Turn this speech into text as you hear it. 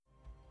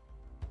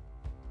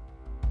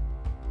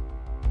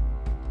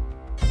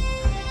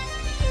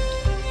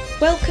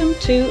Welcome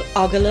to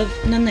Ogalav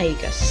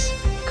Nanegas,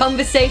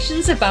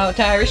 Conversations about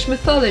Irish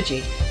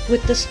mythology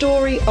with the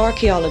story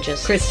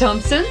archaeologist Chris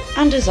Thompson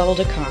and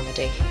Isolde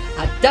Carmody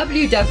at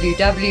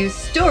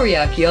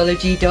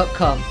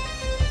www.storyarchaeology.com.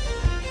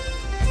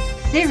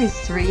 Series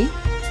 3,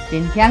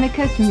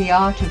 Dindianicus and the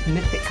Art of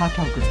Mythic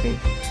Cartography.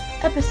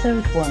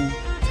 Episode 1,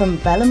 From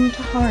Vellum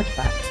to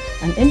Hardback,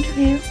 an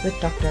interview with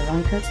Dr.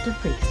 Ranke de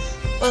Vries.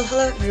 Well,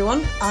 hello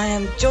everyone. I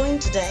am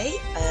joined today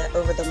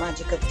over the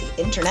magic of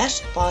the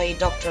internet by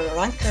Dr.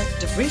 Ranke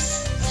de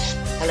Vries.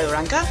 Hello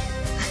Ranke.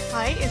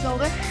 Hi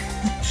Isolde.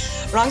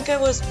 Ranke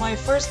was my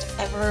first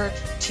ever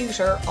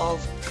tutor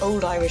of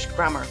Old Irish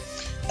grammar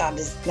and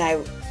is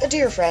now a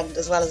dear friend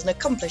as well as an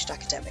accomplished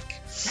academic.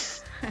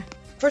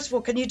 First of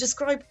all, can you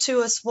describe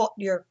to us what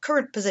your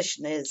current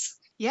position is?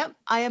 Yep,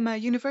 I am a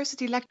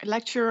university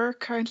lecturer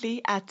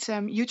currently at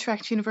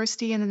Utrecht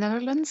University in the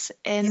Netherlands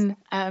in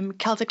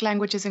Celtic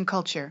languages and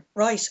culture.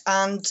 Right,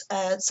 and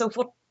so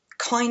what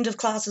kind of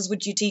classes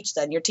would you teach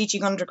then? You're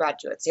teaching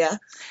undergraduates, yeah?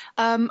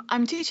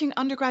 I'm teaching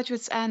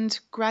undergraduates and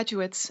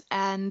graduates,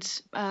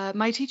 and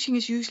my teaching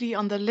is usually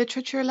on the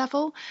literature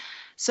level.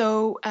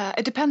 So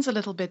it depends a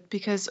little bit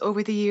because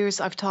over the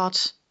years I've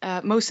taught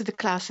most of the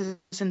classes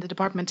in the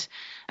department.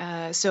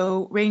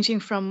 So ranging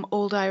from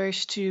Old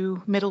Irish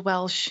to Middle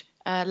Welsh,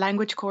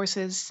 language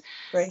courses,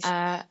 Right.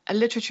 a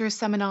literature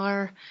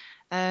seminar,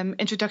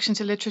 introduction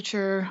to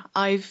literature.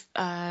 I've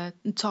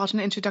taught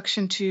an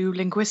introduction to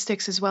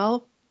linguistics as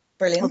well.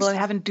 Brilliant. Although I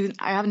haven't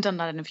done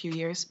that in a few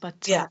years,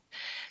 but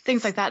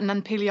things like that, and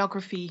then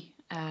paleography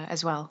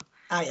as well.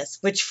 Ah, yes,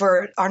 which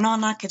for our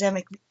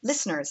non-academic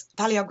listeners,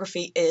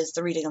 paleography is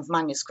the reading of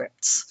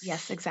manuscripts.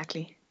 Yes,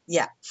 exactly.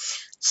 Yeah.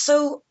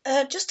 So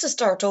just to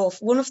start off,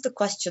 one of the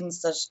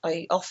questions that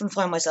I often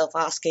find myself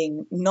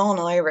asking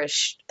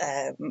non-Irish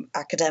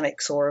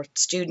academics or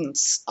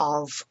students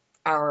of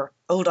our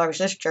Old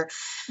Irish literature,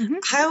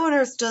 how on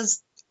earth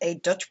does a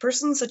Dutch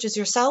person such as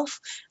yourself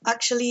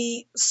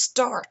actually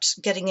start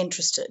getting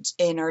interested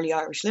in early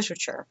Irish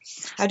literature?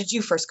 How did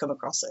you first come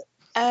across it?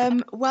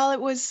 Well, it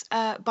was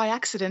by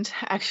accident,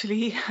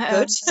 actually.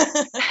 Good.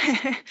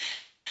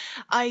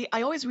 I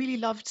always really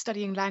loved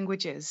studying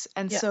languages.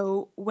 And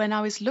so when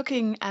I was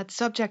looking at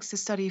subjects to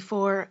study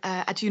for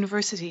at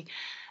university,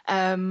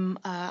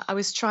 I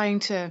was trying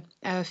to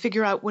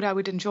figure out what I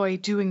would enjoy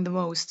doing the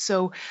most.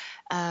 So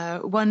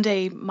one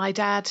day my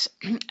dad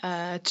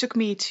took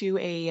me to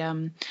a,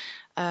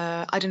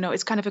 I don't know,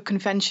 it's kind of a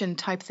convention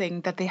type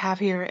thing that they have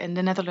here in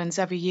the Netherlands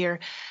every year,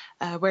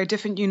 where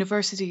different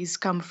universities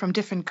come from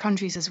different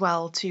countries as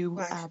well to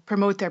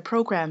promote their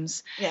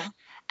programs. Yeah.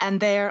 And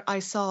there I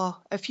saw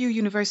a few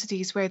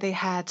universities where they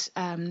had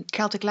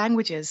Celtic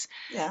languages.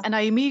 Yeah. And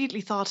I immediately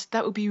thought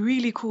that would be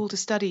really cool to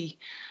study.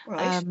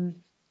 Right.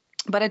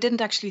 But I didn't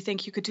actually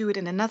think you could do it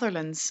in the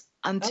Netherlands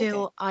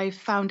until I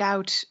found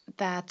out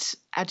that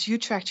at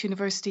Utrecht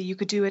University you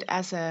could do it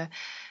as a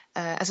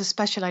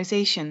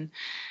specialization.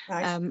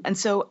 Right. And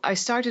so I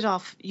started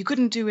off, you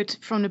couldn't do it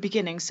from the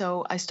beginning.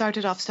 So I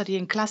started off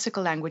studying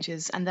classical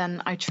languages, and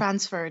then I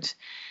transferred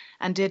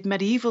and did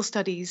medieval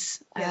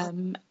studies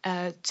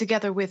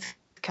together with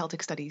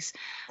Celtic studies.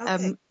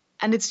 Okay.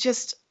 And it's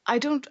just, I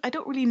don't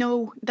really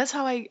know. That's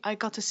how I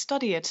got to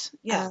study it.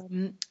 Yeah.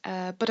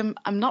 But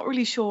I'm not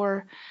really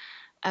sure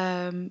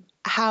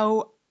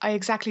how I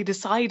exactly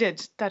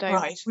decided that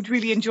I would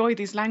really enjoy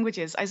these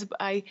languages.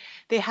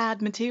 They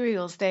had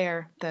materials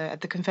there at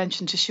the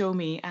convention to show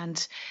me,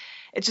 and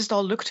it just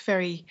all looked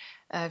very,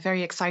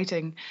 very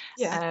exciting.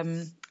 Yeah.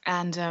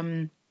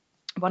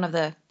 One of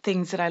the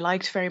things that I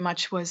liked very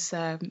much was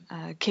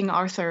King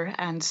Arthur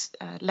and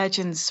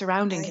legends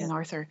surrounding King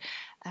Arthur.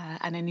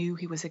 And I knew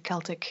he was a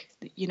Celtic,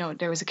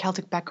 there was a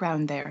Celtic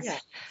background there. Yeah.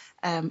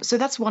 So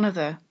that's one of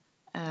the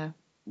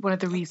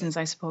reasons,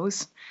 I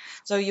suppose.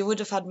 So you would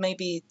have had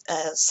maybe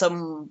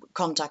some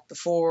contact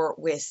before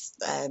with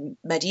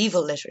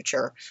medieval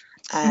literature.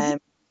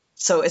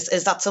 So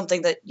is that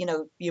something that,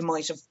 you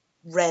might have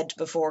read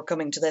before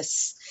coming to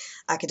this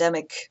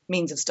academic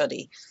means of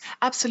study?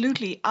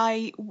 Absolutely.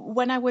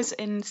 When I was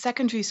in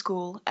secondary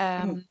school,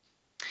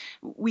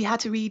 we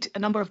had to read a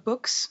number of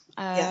books,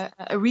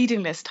 a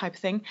reading list type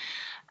thing.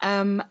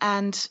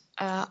 And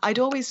I'd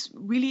always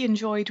really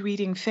enjoyed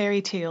reading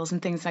fairy tales and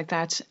things like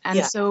that.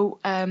 And so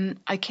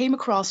I came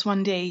across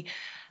one day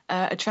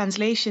a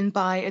translation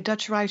by a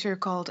Dutch writer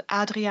called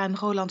Adriaan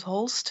Roland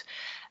Holst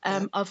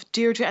of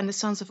Deirdre and the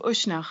Sons of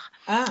Usnach.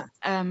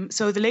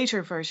 So the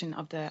later version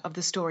of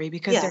the story,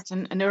 because there's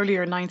an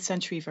earlier 9th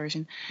century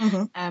version.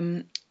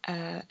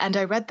 And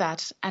I read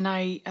that, and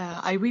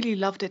I really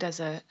loved it as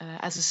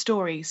a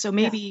story. So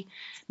maybe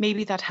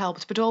that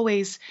helped. But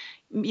always,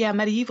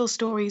 medieval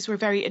stories were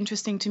very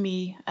interesting to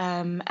me,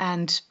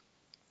 and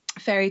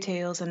fairy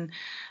tales, and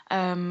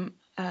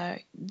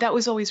that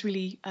was always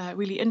really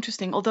really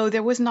interesting. Although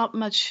there was not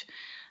much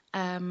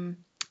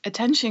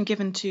attention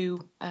given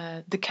to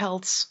the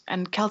Celts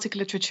and Celtic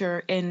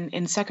literature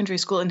in secondary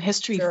school, in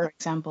history, for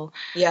example.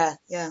 Yeah.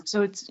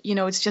 So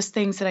it's just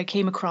things that I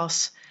came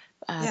across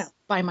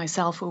by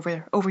myself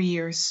over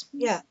years.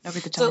 Yeah. Over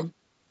the time.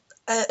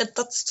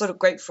 That's sort of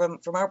great from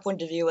our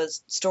point of view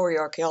as story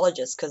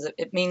archaeologists, because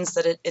it means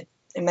that it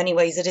in many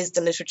ways it is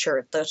the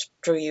literature that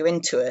drew you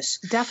into it.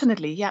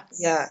 Definitely, yeah.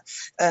 Yeah,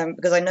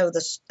 because I know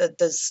that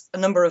there's a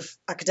number of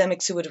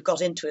academics who would have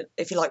got into it,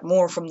 if you like,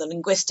 more from the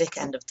linguistic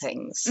end of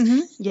things,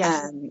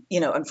 Yes.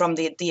 and from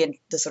the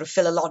sort of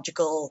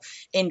philological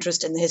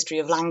interest in the history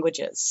of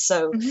languages.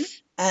 So,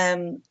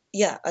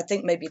 yeah, I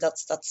think maybe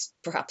that's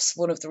perhaps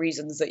one of the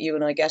reasons that you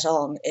and I get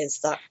on, is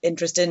that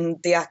interest in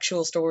the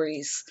actual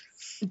stories.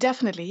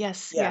 Definitely,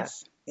 yes, Yeah,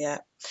 yes. yeah.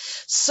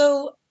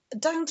 So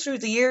down through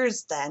the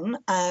years then,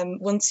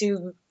 once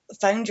you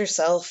found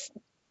yourself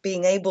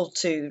being able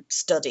to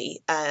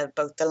study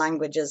both the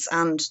languages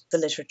and the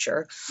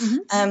literature,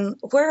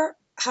 where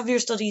have your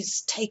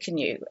studies taken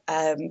you?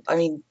 I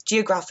mean,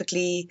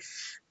 geographically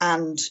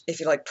and,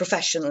 if you like,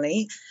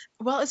 professionally.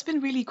 Well, it's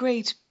been really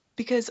great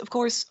because, of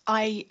course,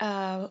 I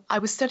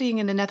was studying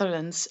in the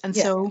Netherlands, and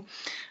Yeah. so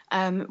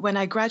when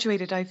I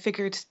graduated, I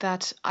figured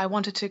that I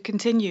wanted to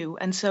continue,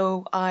 and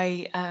so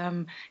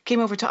I came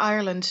over to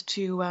Ireland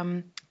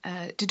to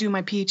do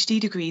my PhD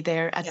degree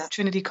there at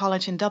Trinity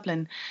College in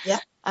Dublin,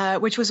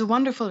 which was a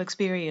wonderful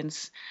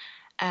experience.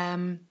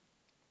 And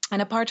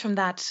apart from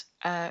that,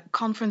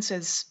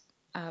 conferences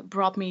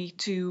brought me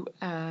to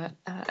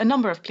a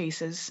number of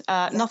places.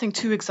 Nothing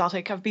too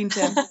exotic. I've been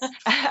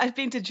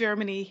to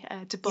Germany,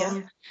 to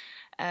Bonn,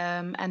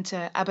 and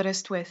to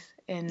Aberystwyth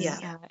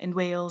in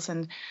Wales,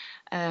 and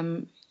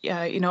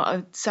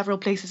several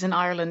places in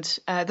Ireland.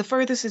 The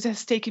furthest it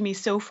has taken me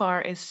so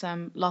far is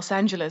Los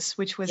Angeles,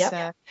 which was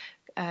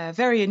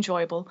very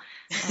enjoyable,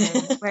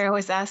 where I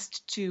was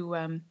asked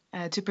to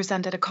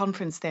present at a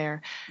conference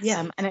there.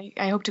 And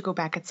I hope to go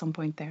back at some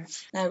point there.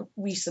 Now,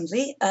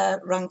 recently,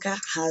 Ranka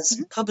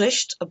has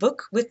published a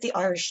book with the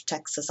Irish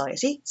Text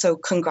Society, so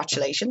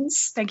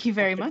congratulations. Thank you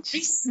very much.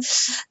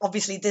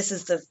 Obviously, this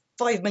is the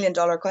 $5 million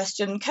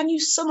question. Can you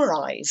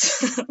summarise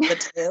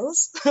the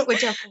tales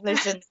which are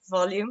published in this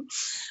volume?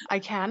 I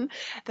can.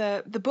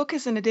 The book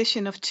is an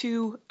edition of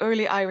two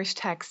early Irish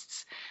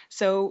texts.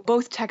 So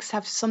both texts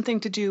have something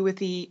to do with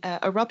the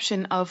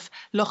eruption of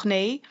Lough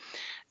Neagh.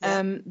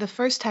 The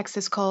first text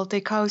is called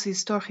De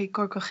Causis Storchi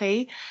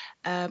Corcochae,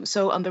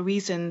 so on the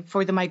reason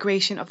for the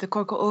migration of the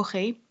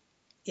Corcochae.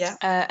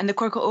 And the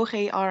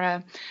Corcochae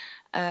are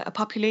a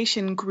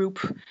population group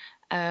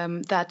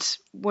that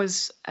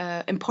was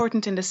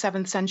important in the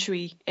 7th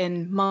century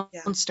in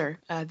Munster.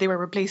 They were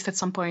replaced at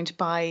some point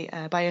by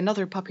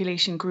another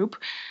population group,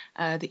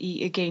 the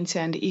Igéinte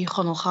and the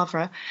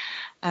Gonolgavra.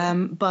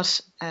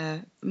 But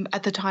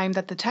at the time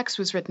that the text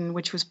was written,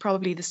 which was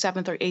probably the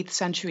 7th or 8th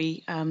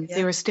century,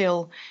 they were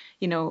still,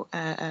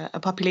 a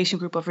population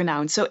group of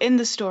renown. So in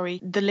the story,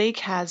 the lake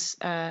has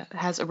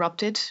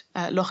erupted,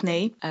 Lough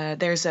Neagh.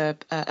 There's a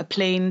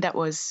plain that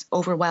was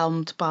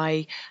overwhelmed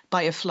by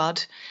a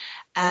flood.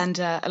 And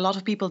a lot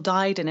of people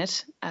died in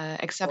it,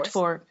 except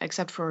for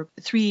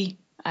 3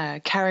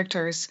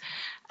 characters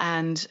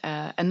and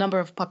a number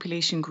of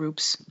population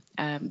groups.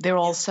 They're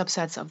all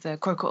subsets of the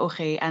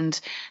Corcochae, and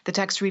the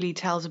text really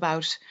tells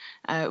about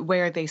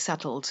where they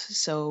settled.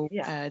 So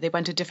they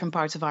went to different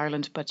parts of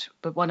Ireland, but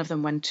one of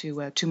them went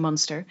to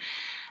Munster.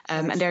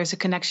 And there's a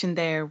connection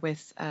there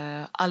with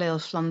Ailill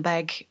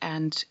Flanbeg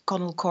and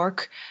Conall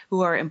Cork,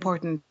 who are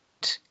important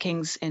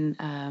kings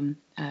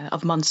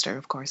of Munster,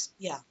 of course.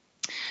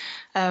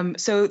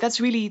 So that's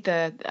really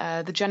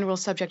the general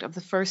subject of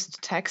the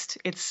first text.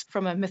 It's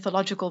from a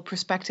mythological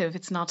perspective.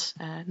 It's not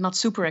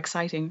super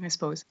exciting, I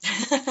suppose.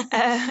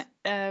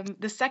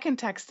 The second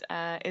text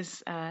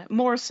is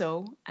more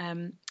so.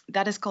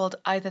 That is called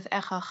Aideth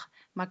Echach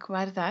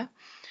Macwarda,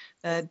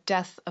 the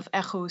death of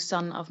Echu,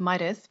 son of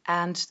Mairith.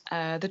 And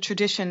the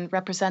tradition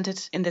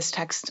represented in this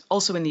text,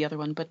 also in the other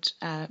one, but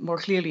more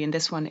clearly in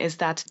this one, is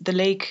that the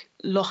lake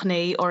Lough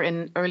Neagh, or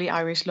in early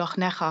Irish Loch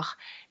Nechach,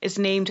 is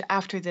named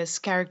after this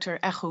character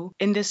Echu.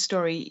 In this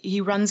story,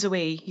 he runs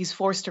away. He's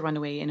forced to run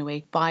away, in a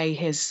way, by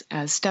his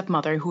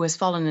stepmother, who has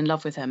fallen in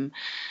love with him.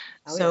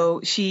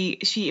 She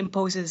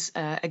imposes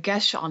a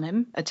geis on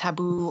him, a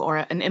taboo or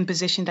an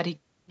imposition that he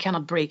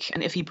cannot break,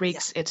 and if he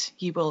breaks it,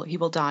 he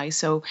will die.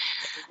 So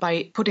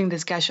by putting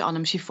this geis on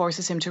him, she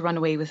forces him to run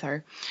away with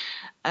her.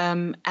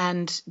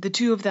 And the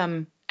two of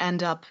them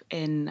end up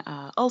in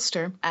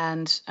Ulster,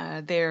 and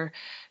they're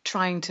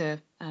trying to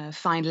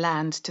find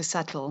land to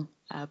settle.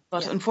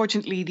 But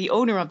unfortunately, the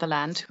owner of the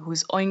land,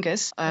 who's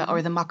Oingus,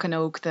 or the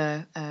Macanogue,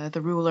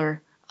 the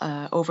ruler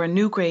over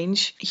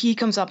Newgrange, he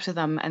comes up to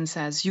them and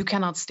says, "You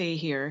cannot stay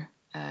here."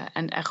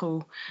 And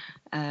Echu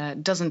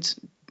doesn't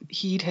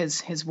heed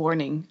his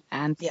warning,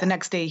 and the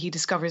next day he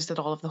discovers that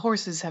all of the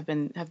horses have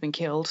been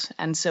killed,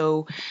 and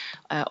so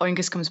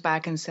Oingus comes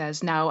back and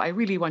says, "Now I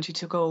really want you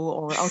to go,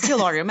 or I'll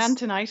kill all your men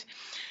tonight."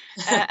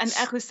 And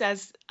Echu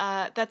says,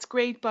 "That's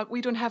great, but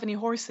we don't have any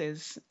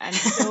horses." And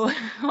so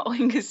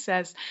Oingus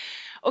says,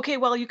 "Okay,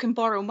 well, you can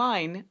borrow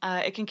mine.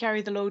 It can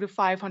carry the load of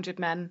 500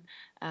 men,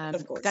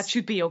 Of course. That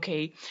should be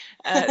okay.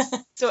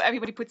 So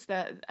everybody puts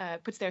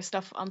their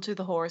stuff onto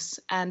the horse,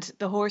 and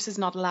the horse is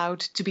not allowed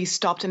to be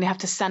stopped, and they have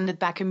to send it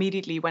back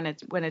immediately when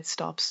it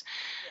stops.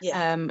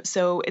 Yeah.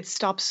 So it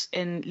stops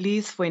in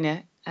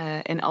Leithwine,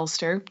 in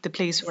Ulster, the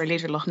place where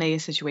later Lough Neagh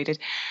is situated,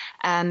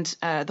 and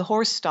the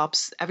horse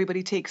stops.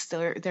 Everybody takes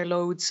their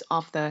loads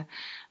off the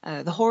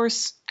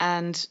horse,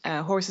 and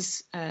horse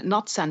is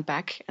not sent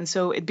back, and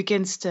so it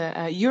begins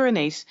to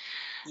urinate.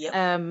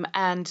 Yep.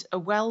 And a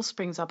well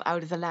springs up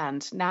out of the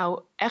land.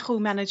 Now, Echu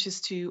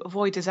manages to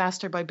avoid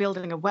disaster by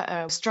building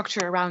a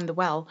structure around the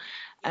well,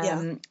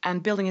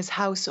 and building his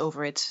house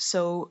over it.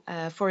 So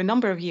for a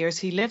number of years,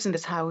 he lives in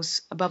this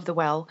house above the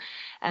well,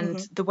 and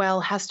the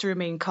well has to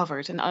remain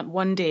covered. And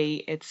one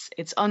day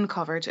it's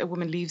uncovered. A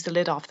woman leaves the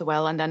lid off the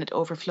well, and then it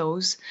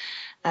overflows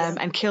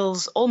and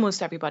kills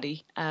almost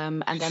everybody.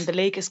 And then the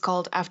lake is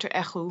called after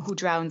Echu, who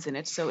drowns in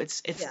it. So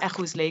it's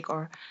Echu's lake,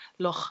 or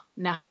Loch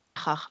Neagh.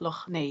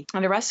 Lough Neagh.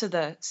 And the rest of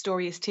the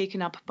story is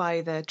taken up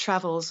by the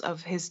travels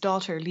of his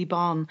daughter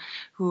Liban,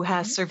 who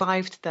has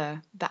survived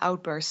the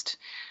outburst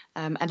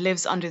and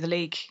lives under the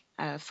lake,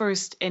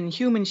 first in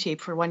human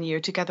shape for 1 year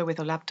together with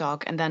a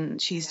lapdog, and then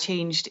she's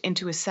changed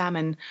into a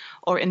salmon,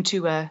 or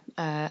into a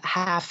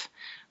half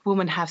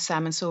woman, half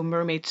salmon, so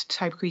mermaid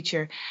type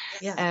creature,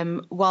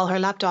 while her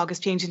lapdog is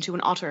changed into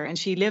an otter, and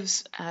she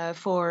lives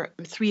for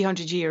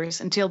 300 years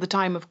until the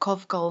time of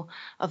Covgall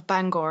of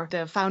Bangor,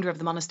 the founder of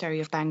the monastery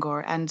of Bangor.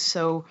 And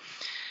so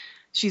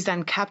she's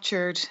then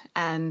captured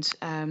and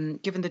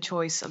given the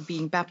choice of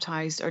being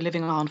baptized or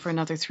living on for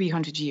another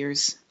 300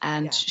 years.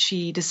 And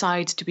she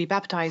decides to be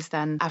baptized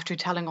then after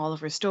telling all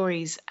of her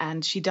stories,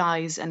 and she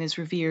dies and is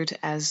revered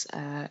as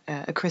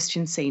a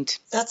Christian saint.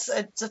 It's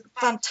a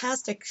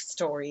fantastic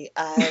story.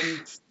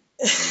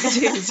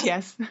 It is,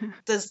 yes.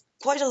 There's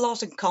quite a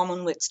lot in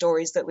common with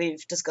stories that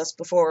we've discussed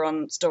before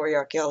on Story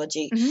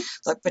Archaeology,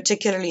 like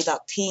particularly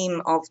that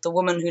theme of the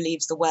woman who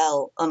leaves the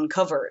well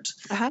uncovered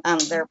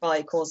and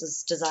thereby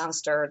causes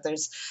disaster.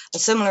 There's a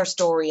similar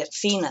story at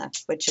Fina,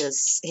 which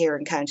is here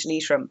in County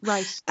Leitrim,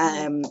 right?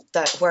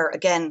 That where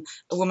again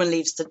a woman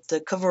leaves the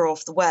cover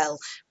off the well,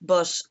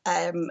 but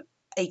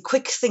a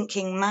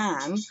quick-thinking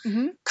man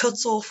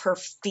cuts off her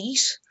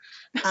feet,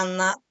 and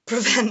that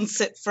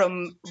prevents it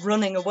from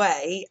running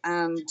away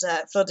and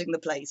flooding the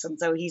place. And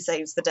so he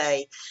saves the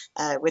day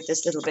with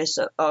this little bit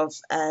of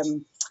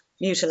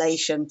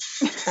mutilation.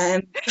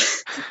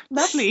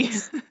 Lovely.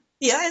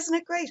 Yeah, isn't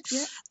it great?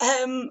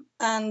 Yeah.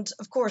 And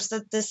of course,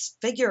 this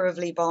figure of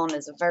Liban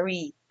is a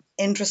very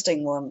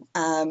interesting one.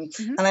 And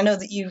I know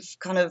that you've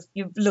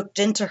looked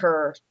into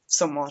her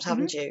somewhat,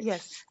 haven't you?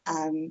 Yes.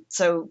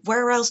 So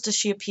where else does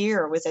she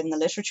appear within the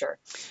literature?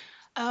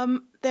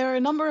 There are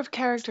a number of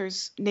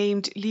characters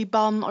named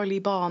Liban or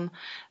Liban,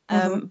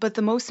 but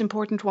the most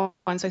important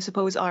ones, I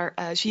suppose, are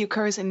she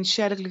occurs in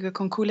Sherlig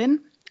Conculin.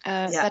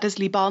 That is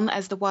Liban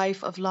as the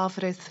wife of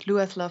Lavryth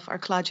Luathlaf or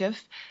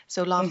Clajev,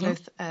 so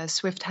Lavryth,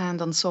 swift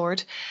hand on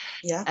sword.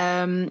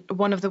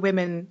 One of the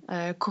women,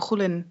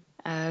 Cuchulainn,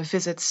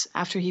 visits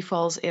after he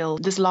falls ill.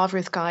 This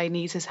Lavryth guy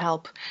needs his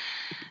help.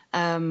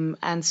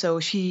 And so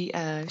she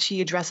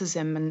addresses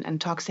him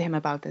and talks to him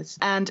about this.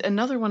 And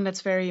another one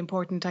that's very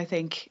important, I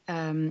think,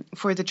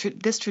 for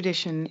this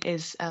tradition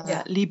is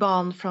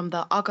Liban from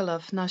the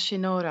Agalav na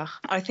Shinorach.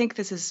 I think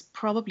this is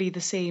probably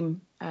the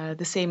same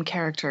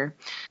character,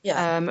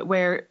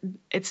 where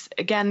it's,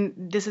 again,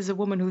 this is a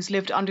woman who's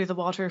lived under the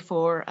water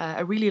for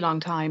a really long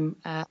time,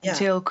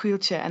 until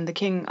Cuilche and the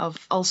king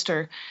of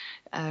Ulster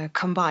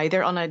come by.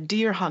 They're on a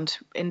deer hunt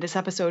in this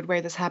episode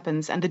where this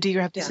happens, and the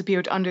deer have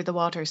disappeared under the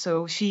water.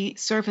 So she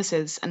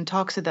surfaces and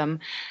talks to them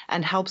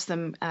and helps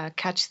them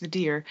catch the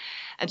deer.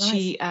 And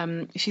she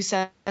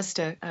says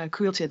to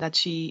Cuilche that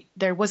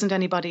there wasn't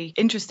anybody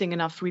interesting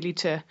enough really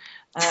to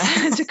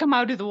come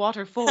out of the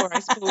water for,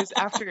 I suppose,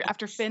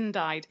 after Finn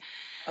died.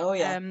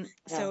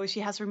 So she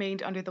has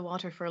remained under the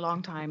water for a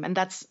long time, and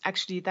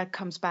that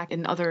comes back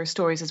in other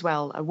stories as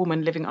well. A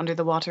woman living under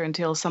the water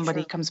until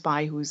somebody comes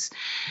by who's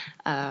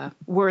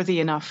worthy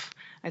enough,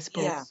 I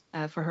suppose,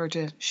 for her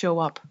to show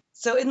up.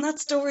 So in that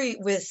story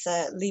with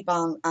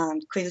Liban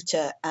and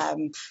Cuilche,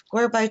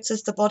 whereabouts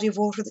is the body of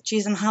water that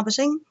she's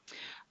inhabiting?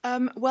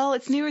 Well,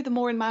 it's near the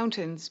Mourne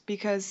Mountains,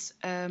 because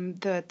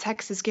the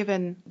text is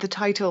given the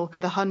title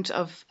 "The Hunt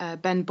of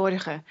Ben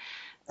Borge."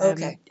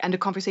 And the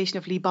conversation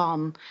of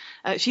Liban.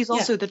 She's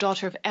also the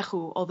daughter of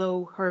Echu,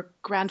 although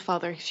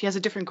she has a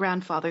different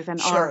grandfather than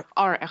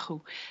our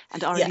Echu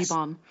and our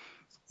Liban.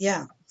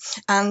 Yeah.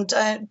 And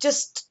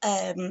just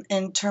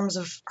in terms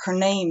of her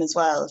name as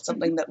well,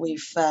 something that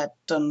we've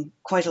done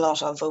quite a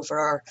lot of over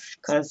our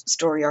kind of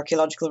story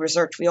archaeological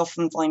research, we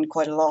often find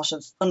quite a lot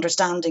of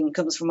understanding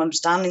comes from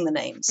understanding the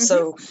names.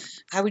 So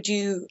how would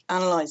you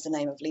analyse the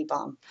name of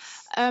Liban?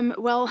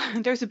 Well,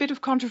 there's a bit of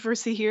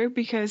controversy here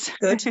because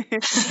the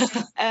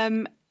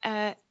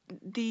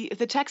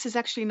text is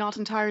actually not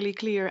entirely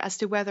clear as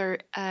to whether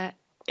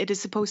it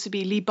is supposed to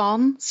be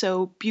Liban,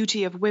 so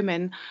beauty of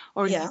women,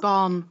 or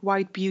Liban,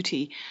 white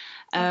beauty.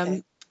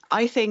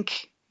 I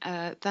think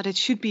that it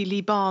should be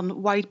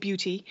Liban, white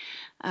beauty.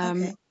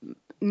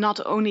 not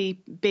only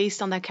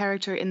based on that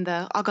character in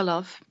the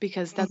Agalov,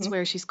 because that's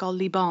where she's called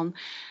Liban,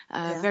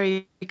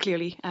 very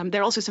clearly.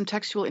 There are also some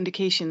textual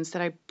indications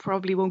that I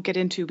probably won't get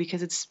into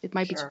because it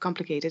might be too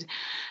complicated.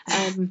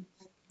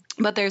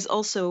 But there's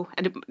also,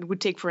 and it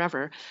would take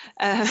forever,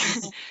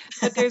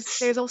 but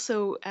there's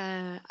also,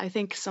 I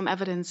think, some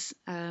evidence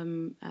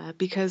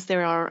because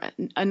there are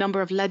a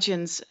number of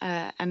legends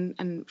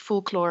and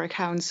folklore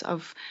accounts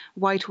of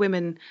white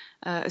women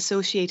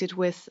associated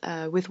with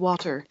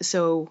water.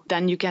 So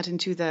then you get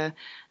into the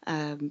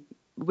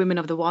women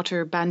of the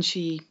water,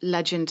 banshee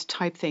legend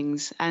type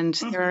things, and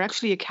there are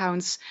actually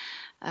accounts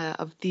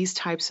of these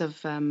types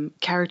of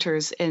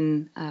characters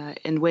in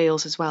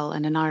Wales as well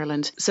and in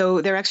Ireland. So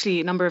there are actually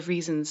a number of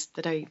reasons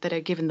that I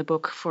give in the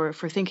book for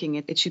thinking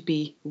it should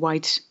be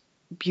white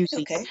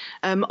beauty. Okay.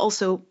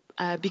 Also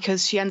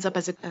because she ends up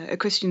as a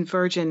Christian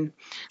virgin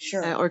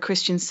or a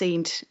Christian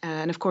saint,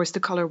 and of course the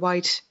color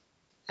white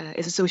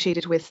is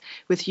associated with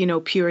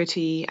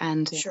purity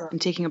and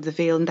taking up the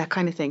veil and that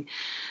kind of thing.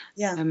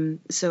 Yeah.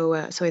 So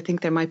I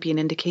think there might be an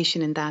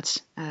indication in that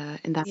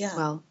as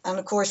well. And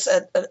of course,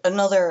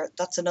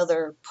 that's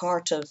another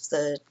part of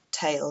the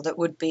tale that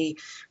would be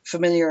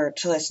familiar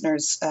to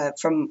listeners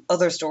from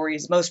other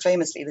stories, most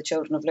famously the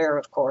Children of Lyr,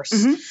 of course,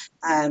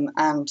 and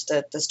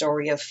the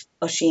story of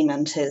Oisin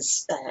and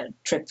his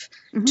trip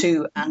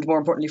to, and more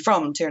importantly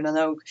from, Tir na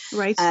nÓg.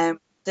 Right.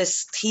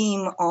 This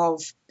theme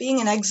of being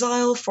in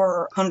exile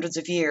for hundreds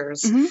of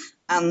years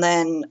and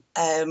then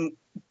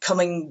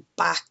coming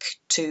back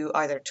to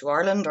either to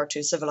Ireland or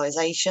to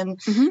civilization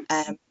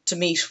to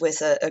meet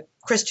with a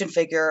Christian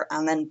figure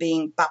and then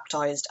being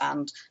baptized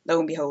and lo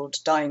and behold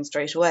dying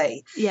straight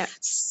away. Yeah.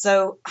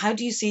 So how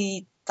do you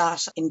see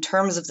that in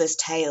terms of this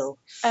tale?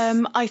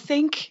 I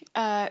think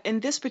in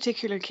this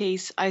particular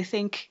case, I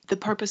think the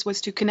purpose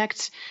was to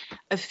connect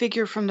a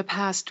figure from the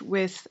past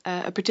with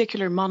a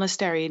particular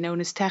monastery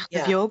known as Techt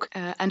na Bheog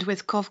and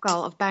with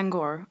Cofgal of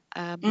Bangor.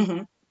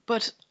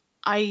 But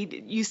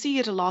you see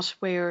it a lot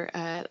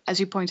where, as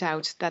you point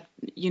out, that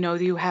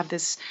you have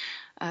this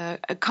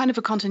a kind of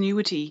a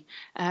continuity,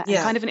 and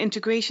kind of an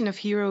integration of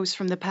heroes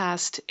from the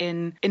past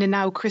in a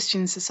now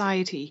Christian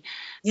society,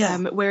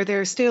 where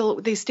they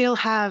still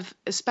have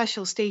a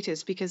special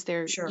status because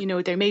they're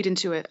they're made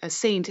into a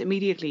saint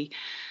immediately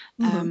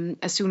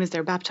as soon as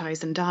they're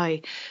baptized and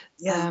die.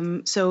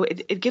 So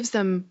it gives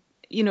them.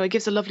 It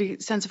gives a lovely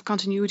sense of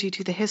continuity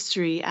to the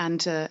history and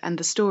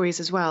the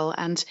stories as well.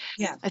 And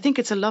I think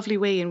it's a lovely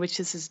way in which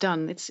this is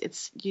done.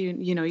 It's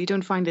you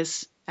don't find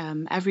this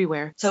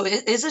everywhere. So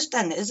is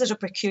it a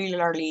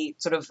peculiarly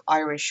sort of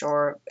Irish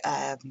or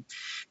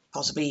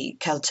possibly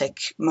Celtic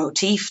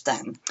motif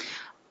then?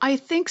 I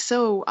think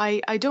so.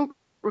 I don't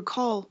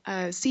recall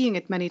seeing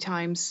it many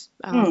times.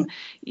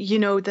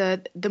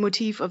 The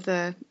motif of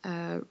the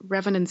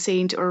revenant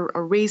saint or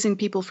raising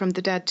people from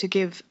the dead to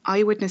give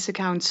eyewitness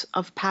accounts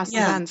of past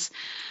events.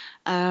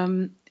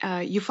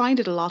 You find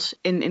it a lot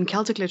in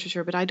Celtic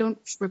literature, but I don't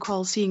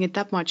recall seeing it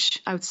that much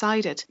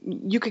outside it.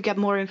 You could get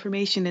more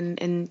information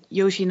in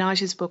Yoshi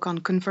Naj's book on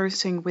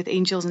Conversing with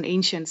Angels and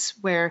Ancients,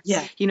 where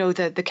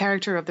the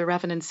character of the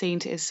Revenant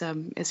Saint is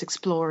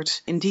explored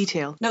in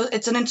detail. No,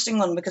 it's an interesting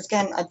one because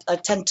again, I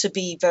tend to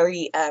be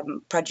very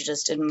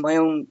prejudiced in my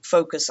own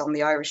focus on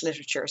the Irish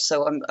literature,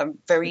 so I'm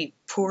very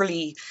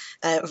poorly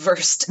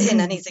versed in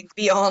anything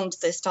beyond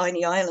this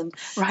tiny island.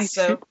 Right.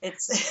 So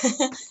it's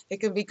it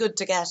can be good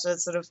to get a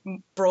sort of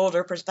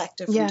broader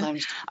perspective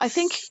sometimes. I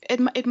think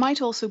it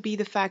might also be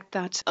the fact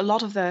that a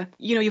lot of the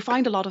you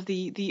find a lot of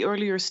the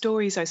earlier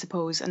stories, I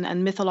suppose,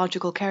 and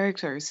mythological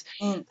characters.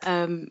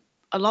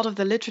 A lot of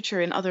the literature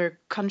in other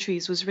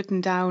countries was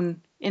written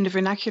down in the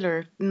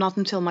vernacular not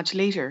until much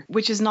later,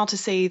 which is not to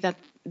say that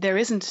there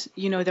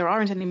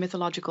aren't any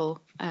mythological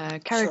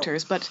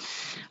characters, but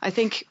I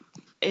think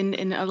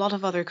in a lot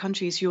of other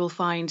countries you will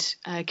find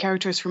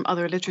characters from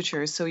other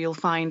literatures, so you'll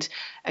find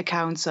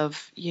accounts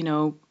of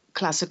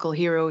classical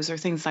heroes or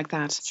things like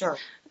that. Sure.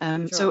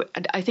 So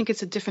I think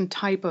it's a different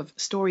type of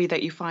story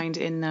that you find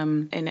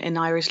in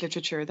Irish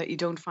literature that you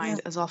don't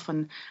find as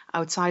often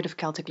outside of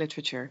Celtic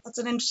literature. That's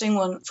an interesting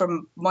one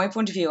from my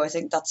point of view. I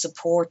think that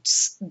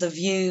supports the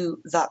view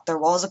that there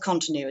was a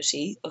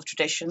continuity of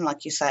tradition,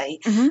 like you say,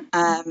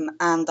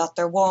 and that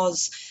there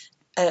was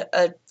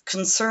a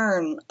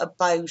concern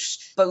about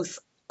both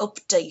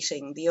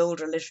updating the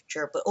older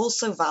literature, but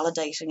also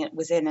validating it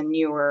within a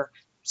newer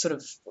sort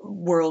of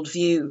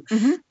worldview,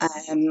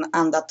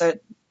 and that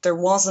there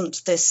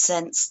wasn't this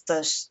sense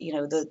that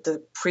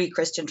the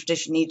pre-Christian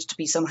tradition needed to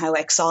be somehow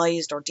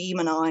excised or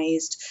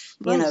demonized.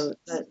 Right.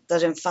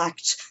 That in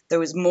fact there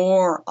was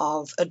more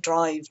of a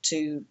drive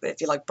to,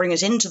 if you like, bring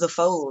it into the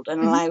fold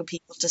and allow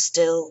people to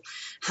still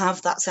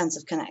have that sense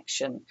of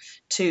connection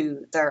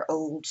to their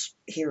old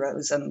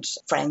heroes and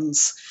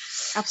friends.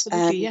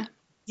 Absolutely, yeah.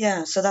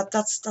 Yeah, so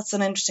that's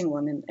an interesting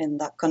one in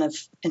that kind of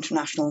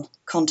international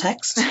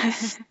context.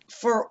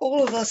 For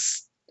all of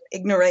us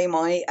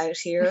ignoramus out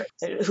here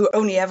who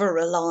only ever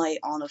rely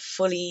on a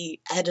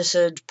fully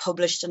edited,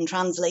 published and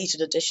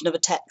translated edition of a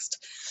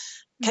text,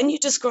 can you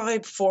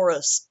describe for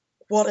us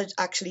what it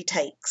actually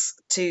takes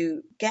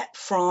to get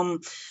from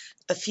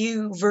a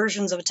few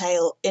versions of a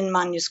tale in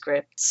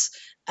manuscripts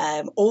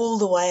all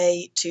the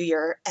way to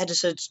your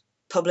edited,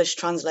 published,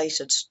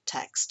 translated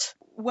text?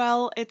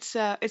 Well, it's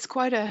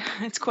quite a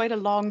it's quite a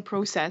long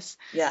process.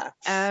 Yeah.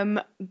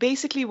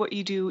 Basically, what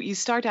you do, you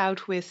start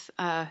out with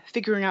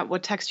figuring out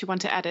what text you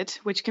want to edit,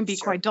 which can be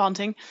Sure. quite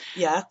daunting.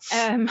 Yeah.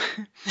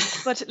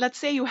 But let's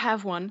say you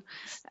have one.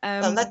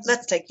 Well,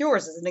 let's take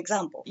yours as an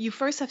example. You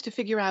first have to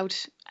figure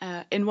out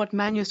in what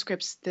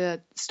manuscripts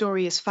the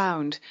story is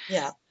found.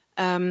 Yeah.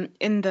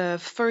 In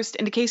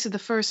the case of the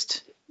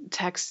first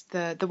text,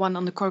 the one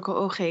on the Corco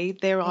Oge,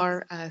 there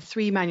are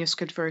 3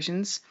 manuscript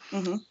versions.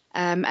 Mm-hmm.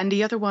 And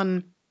the other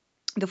one,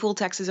 the full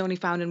text is only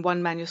found in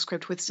one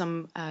manuscript with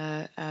some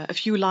a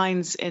few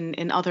lines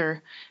in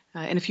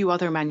a few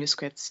other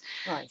manuscripts.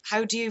 Right.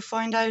 How do you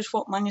find out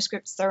what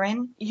manuscripts they're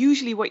in?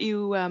 Usually, what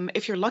you,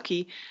 if you're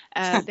lucky,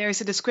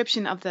 there's a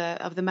description of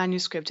the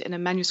manuscript in a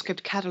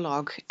manuscript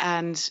catalog,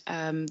 and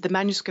the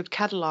manuscript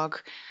catalog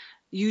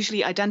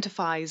usually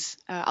identifies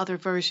other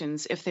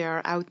versions if they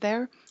are out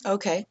there.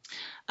 Okay.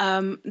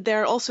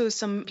 There are also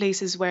some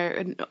places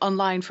where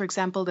online, for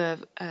example, the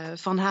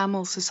Van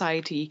Hamel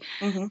Society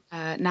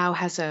now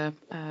has a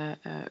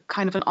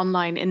kind of an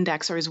online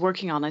index, or is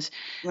working on it,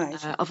 Right.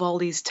 of all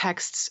these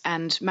texts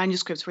and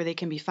manuscripts where they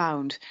can be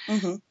found.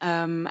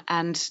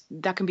 And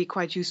that can be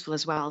quite useful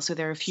as well. So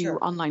there are a few Sure.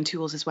 online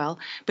tools as well.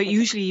 But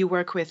usually you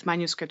work with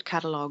manuscript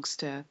catalogs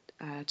to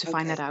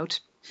find that out.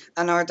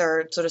 And are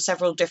there sort of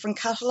several different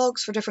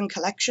catalogues for different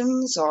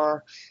collections,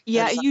 or?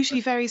 Yeah, it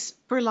usually varies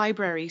per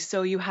library.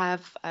 So you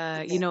have,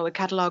 a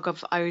catalogue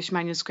of Irish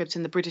manuscripts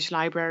in the British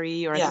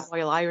Library or Yeah. the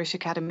Royal Irish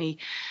Academy,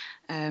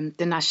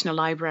 the National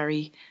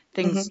Library,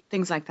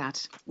 things like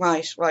that.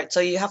 Right.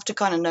 So you have to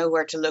kind of know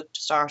where to look to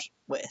start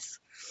with.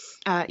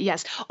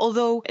 Yes,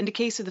 although in the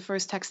case of the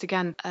first text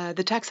again,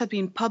 the text had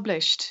been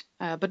published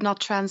but not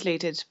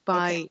translated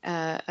by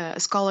a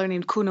scholar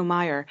named Kuno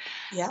Meyer,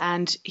 Yeah.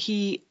 and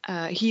he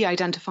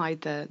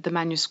identified the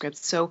manuscript.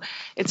 So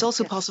it's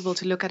also possible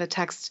to look at a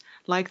text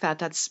like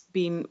that's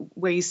been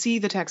where you see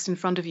the text in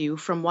front of you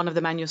from one of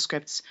the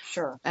manuscripts,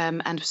 Sure.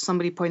 and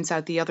somebody points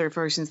out the other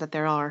versions that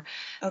there are,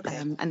 Okay.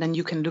 and then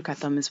you can look at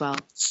them as well.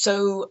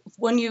 So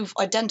when you've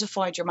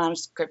identified your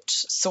manuscript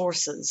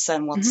sources,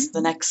 then what's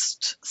the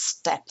next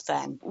step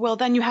then? Well,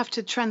 then you have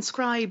to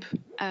transcribe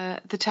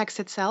the text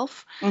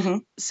itself.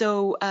 So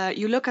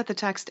you look at the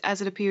text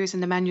as it appears in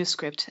the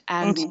manuscript,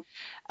 and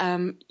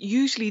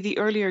usually the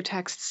earlier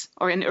texts,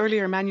 or in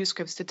earlier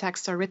manuscripts, the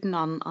texts are written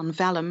on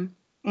vellum.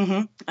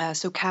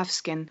 So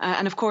calfskin,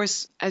 and of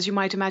course, as you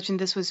might imagine,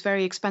 this was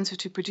very expensive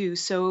to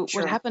produce. So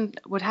Sure.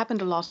 what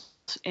happened a lot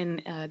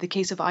in the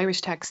case of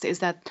Irish text is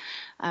that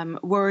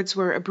words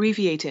were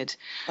abbreviated.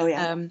 Oh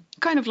yeah.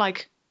 Kind of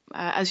like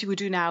as you would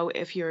do now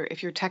if you're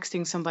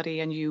texting somebody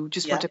and you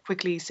just want to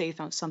quickly say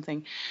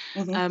something.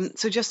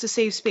 So just to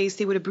save space,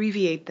 they would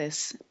abbreviate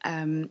this.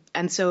 And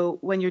so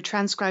when you're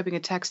transcribing a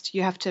text,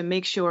 you have to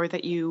make sure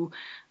that you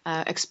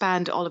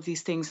expand all of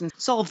these things and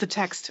solve the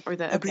text or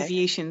the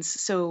abbreviations,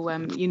 so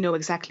you know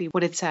exactly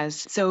what it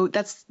says. So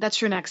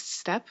that's your next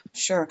step.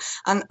 Sure.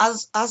 And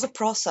as a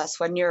process,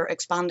 when you're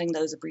expanding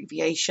those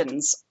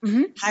abbreviations,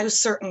 how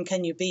certain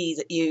can you be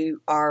that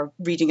you are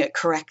reading it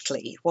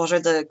correctly? What are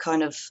the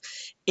kind of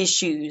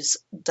issues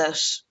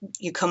that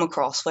you come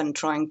across when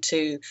trying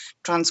to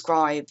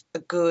transcribe a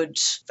good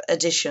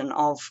edition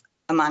of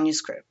a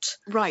manuscript?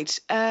 Right.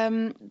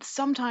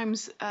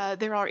 Sometimes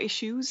there are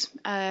issues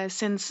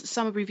since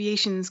some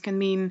abbreviations can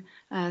mean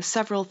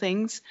several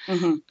things.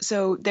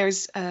 So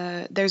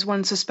there's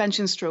one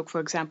suspension stroke,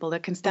 for example,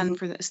 that can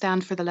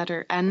stand for the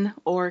letter N,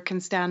 or can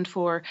stand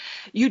for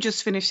you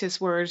just finished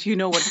this word, you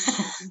know what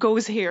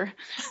goes here.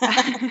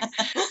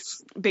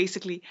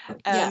 Basically,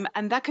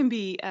 and that can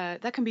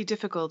be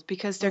difficult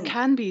because there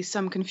can be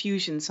some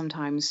confusion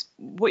sometimes.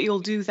 What you'll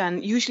do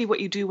then, usually what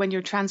you do when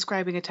you're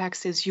transcribing a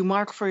text, is you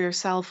mark for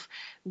yourself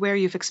where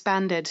you've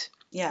expanded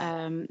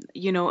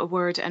a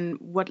word and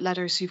what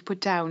letters you've put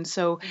down.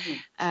 So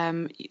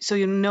so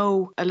you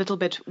know a little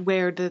bit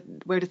where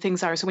the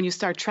things are. So when you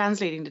start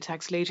translating the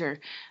text later,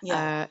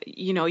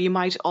 you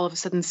might all of a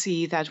sudden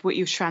see that what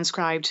you've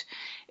transcribed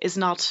is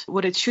not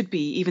what it should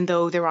be, even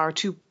though there are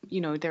two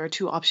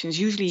options.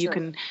 Usually you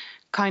can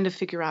kind of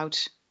figure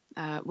out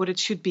what it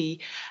should be.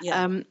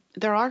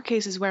 There are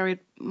cases where it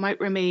might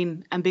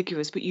remain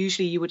ambiguous, but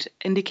usually you would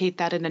indicate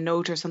that in a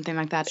note or something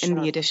like that in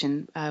the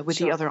edition with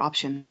the other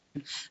option.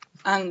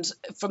 And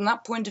from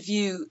that point of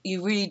view,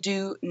 you really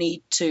do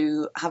need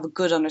to have a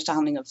good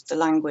understanding of the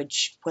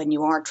language when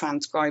you are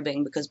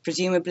transcribing, because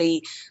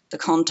presumably the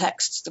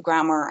context, the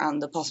grammar,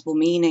 and the possible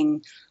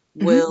meaning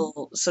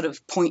will sort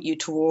of point you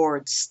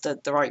towards the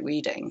right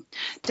reading.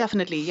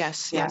 Definitely,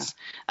 yes.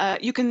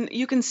 You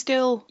can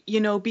still,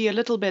 be a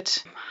little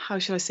bit, how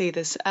shall I say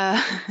this?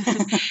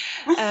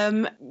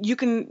 You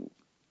can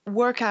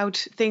work out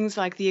things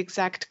like the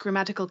exact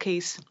grammatical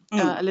case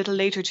a little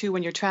later too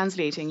when you're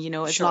translating, you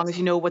know, as Sure. long as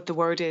you know what the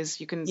word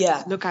is, you can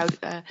look out.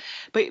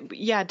 But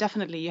yeah,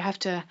 definitely, you have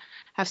to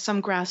have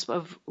some grasp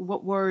of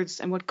what words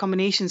and what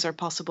combinations are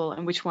possible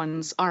and which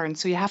ones aren't.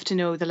 So you have to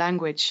know the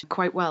language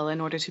quite well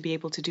in order to be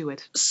able to do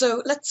it.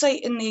 So let's say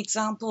in the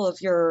example of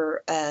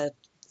your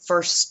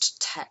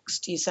first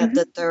text, you said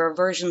that there are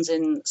versions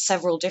in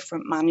several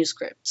different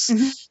manuscripts.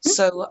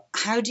 So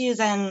how do you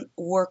then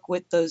work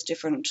with those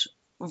different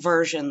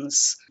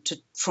versions to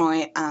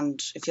try and,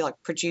 if you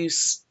like,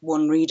 produce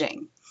one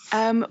reading?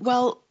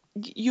 Well,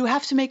 you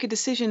have to make a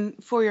decision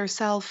for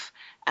yourself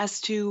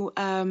as to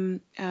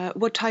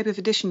what type of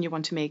edition you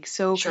want to make.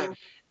 So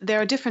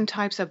there are different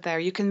types out there.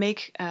 You can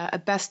make a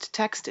best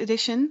text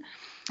edition,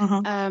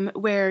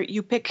 where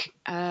you pick,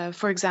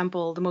 for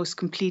example, the most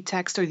complete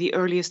text or the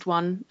earliest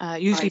one.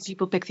 Usually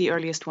people pick the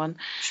earliest one.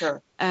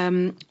 Sure.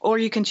 Or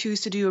you can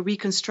choose to do a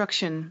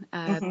reconstruction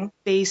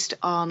based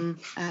on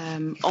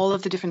all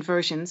of the different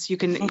versions. You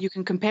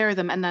can compare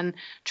them and then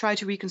try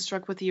to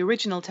reconstruct what the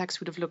original text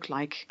would have looked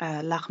like,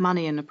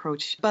 Lachmanian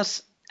approach.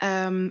 But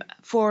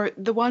for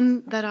the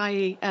one that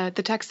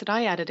the text that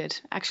I edited,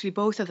 actually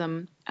both of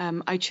them,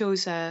 I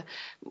chose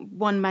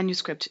one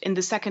manuscript. In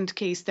the second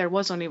case, there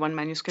was only one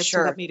manuscript,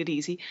 so that made it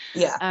easy.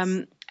 Yeah.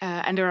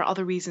 And there are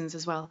other reasons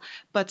as well.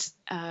 But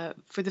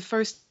for the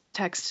first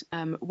text,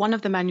 one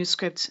of the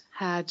manuscripts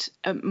had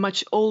a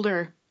much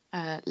older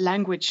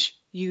language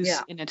use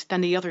in it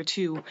than the other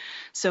two.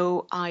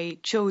 So I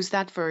chose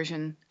that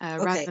version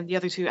rather than the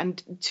other two.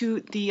 And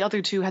the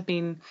other two had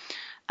been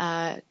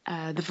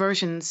the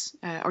versions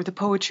or the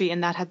poetry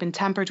in that had been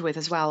tampered with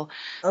as well.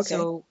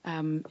 So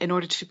in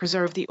order to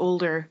preserve the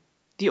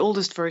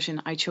oldest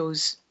version, I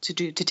chose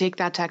to take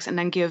that text and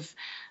then give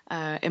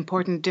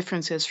important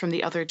differences from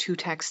the other two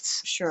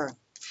texts. Sure.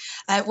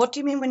 What do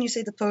you mean when you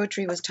say the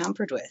poetry was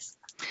tampered with?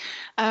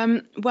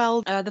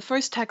 Well, the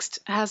first text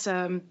has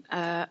a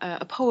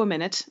poem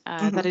in it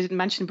that I didn't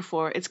mention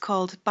before. It's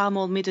called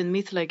Bamol Midden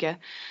Mithlege.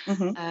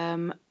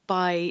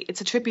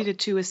 It's attributed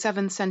to a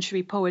 7th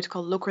century poet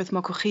called Lukrith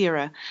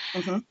Mokochira,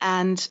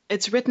 and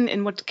it's written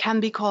in what can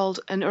be called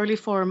an early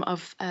form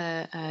of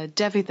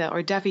Devitha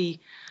or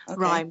Devi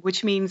rhyme,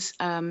 which means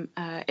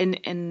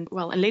in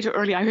later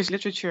early Irish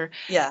literature,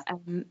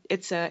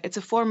 it's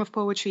a form of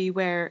poetry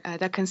where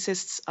that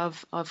consists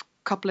of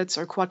couplets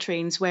or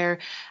quatrains where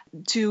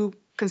two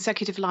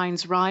consecutive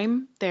lines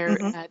rhyme.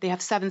 They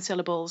have 7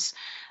 syllables,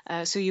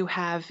 so you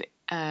have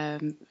a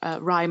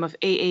rhyme of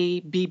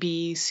AA,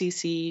 BB,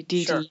 CC,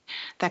 DD,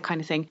 that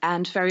kind of thing.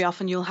 And very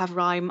often you'll have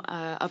rhyme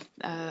of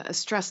a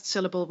stressed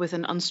syllable with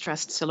an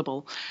unstressed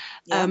syllable.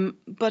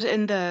 But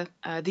in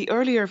the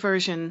earlier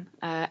version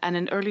and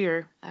in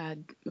earlier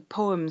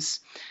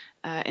poems,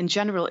 in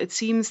general, it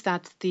seems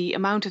that the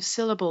amount of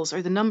syllables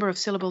or the number of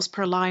syllables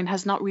per line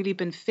has not really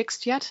been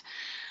fixed yet.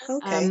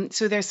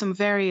 So there's some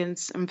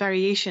variance and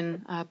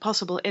variation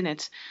possible in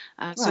it.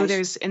 So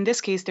in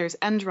this case, there's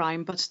end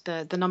rhyme, but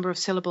the number of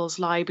syllables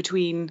lie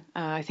between,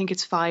 I think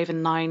it's 5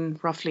 and 9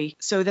 roughly.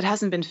 So that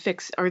hasn't been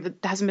fixed, or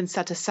that hasn't been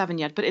set to 7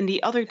 yet. But in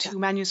the other two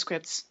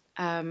manuscripts,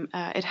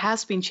 it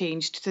has been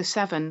changed to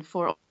 7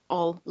 for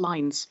all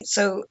lines.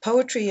 So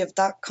poetry of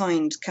that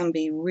kind can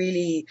be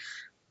really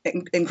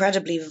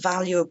incredibly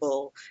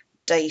valuable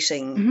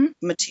dating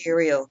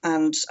material,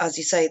 and as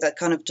you say, that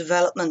kind of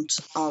development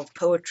of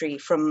poetry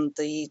from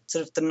the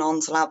sort of the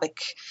non-syllabic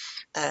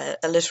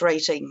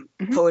alliterating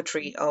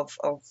poetry of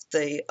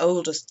the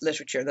oldest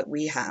literature that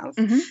we have,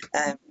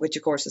 which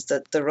of course is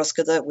the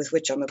Ruscada, with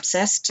which I'm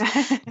obsessed,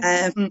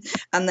 and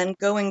then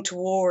going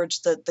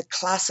towards the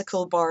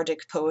classical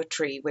bardic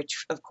poetry,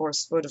 which of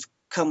course would have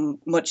come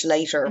much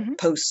later,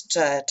 post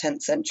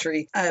 10th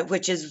century,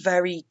 which is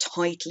very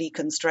tightly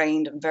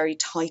constrained and very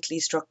tightly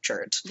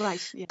structured.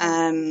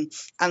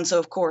 And so,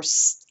 of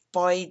course,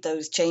 by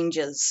those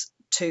changes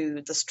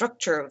to the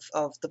structure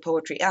of the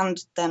poetry, and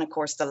then, of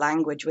course, the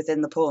language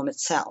within the poem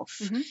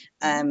itself,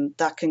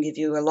 that can give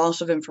you a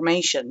lot of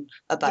information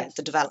about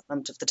the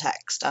development of the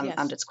text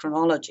and its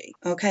chronology.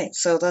 Okay,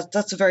 so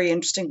that's a very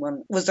interesting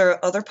one. Was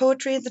there other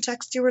poetry in the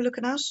text you were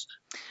looking at?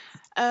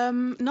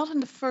 Not in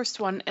the first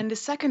one. In the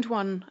second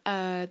one,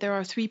 there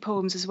are 3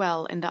 poems as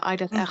well in the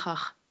Eidet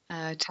Echach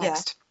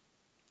text.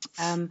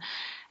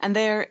 And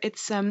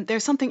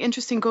there's something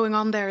interesting going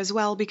on there as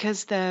well,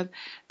 because the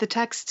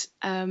text,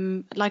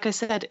 like I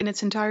said, in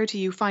its entirety,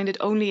 you find it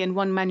only in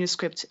one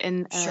manuscript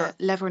in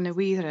Lever na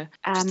Uire,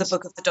 and the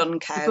Book of the Dun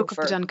Cow. The Book of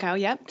the Dun Cow,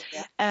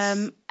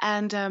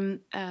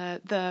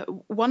 the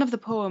one of the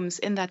poems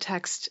in that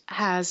text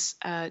has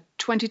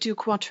 22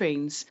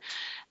 quatrains.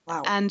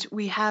 Wow. And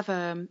we have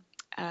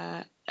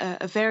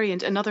a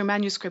variant, another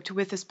manuscript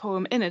with this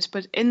poem in it,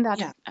 but in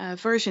that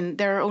version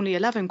there are only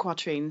 11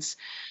 quatrains.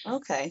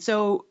 Okay.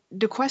 So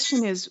the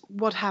question is,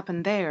 what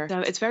happened there? So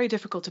it's very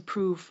difficult to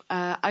prove.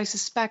 I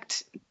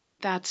suspect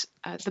that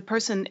the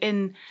person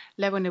in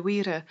Lever na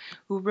Uire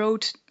who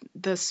wrote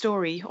the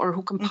story, or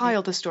who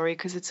compiled the story,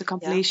 because it's a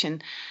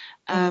compilation,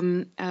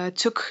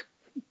 took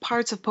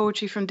parts of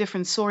poetry from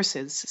different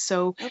sources.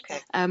 So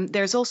Okay.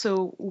 there's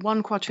also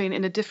one quatrain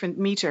in a different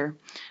meter.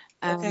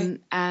 Okay.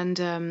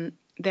 And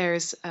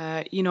there's,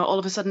 all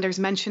of a sudden there's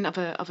mention of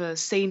a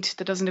saint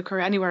that doesn't occur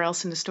anywhere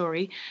else in the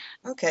story,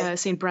 Okay.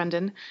 Saint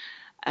Brendan.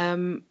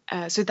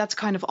 So that's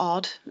kind of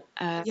odd,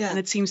 Yeah. and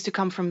it seems to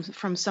come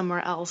from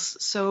somewhere else.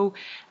 So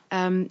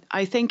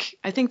I think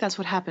that's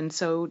what happened.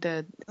 So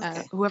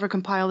whoever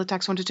compiled the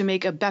text wanted to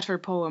make a better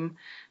poem,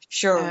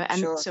 Sure. and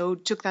Sure. so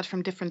took that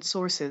from different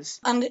sources.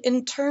 And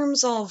in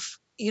terms of,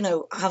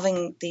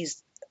 having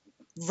these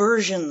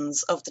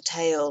versions of the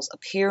tales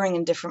appearing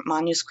in different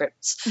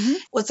manuscripts,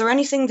 was there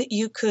anything that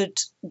you could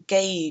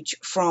gauge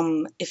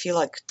from, if you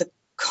like, the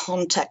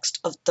context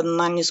of the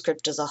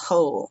manuscript as a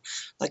whole?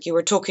 Like you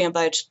were talking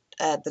about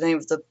the name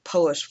of the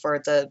poet for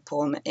the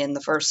poem in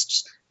the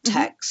first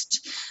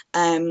text.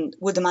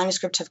 Would the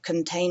manuscript have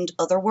contained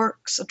other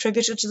works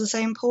attributed to the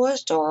same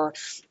poet, or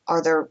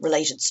are there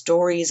related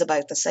stories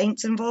about the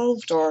saints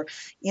involved, or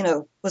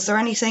was there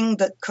anything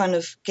that kind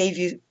of gave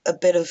you a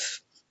bit of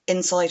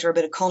insight or a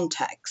bit of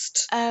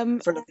context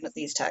for looking at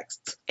these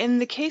texts? In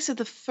the case of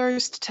the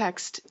first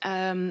text,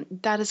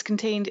 that is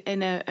contained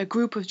in a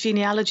group of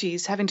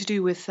genealogies having to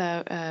do with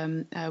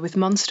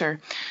Munster.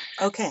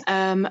 Okay.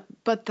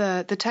 But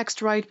the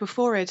text right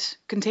before it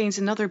contains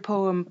another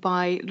poem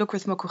by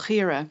Lucreth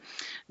Mocogira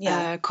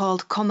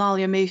called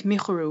Conalia Maeve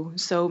Michuru.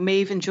 So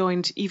Maeve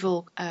enjoined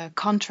evil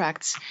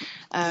contracts,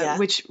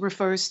 which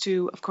refers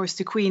to, of course,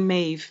 to Queen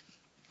Maeve.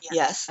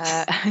 Yes.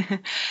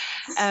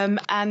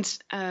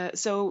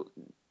 So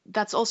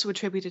that's also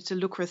attributed to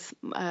Lucreth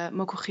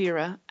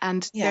Mocogira.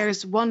 And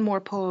there's one more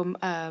poem,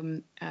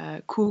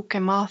 Cú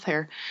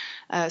Cemathair.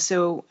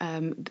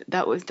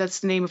 That's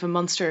the name of a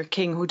Munster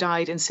king who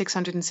died in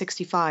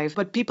 665.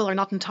 But people are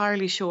not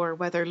entirely sure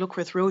whether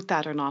Lucreth wrote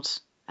that or not.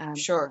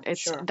 Sure.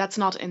 That's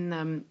not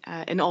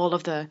in all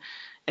of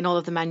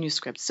the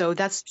manuscripts. So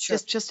that's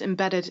just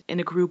embedded in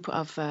a group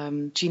of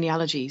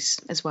genealogies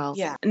as well.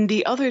 Yeah. And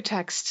the other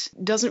text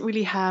doesn't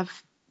really have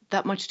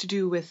that much to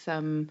do with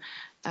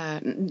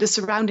the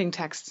surrounding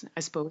text, I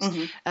suppose.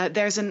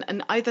 There's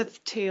an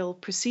Eiddath tale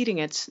preceding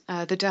it,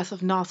 the death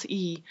of Nath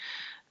E.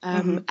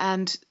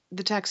 And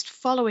the text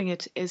following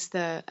it is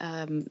the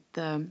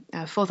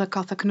Fódha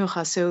Catha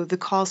Cnucha, so the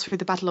cause for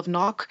the Battle of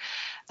Knock,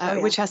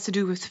 which has to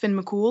do with Finn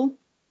McCool.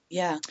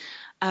 Yeah.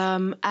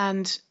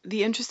 And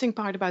the interesting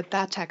part about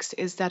that text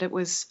is that it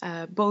was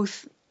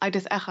both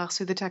Eiddath Echach,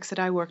 so the text that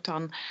I worked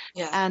on,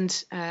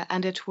 and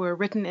it were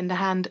written in the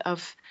hand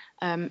of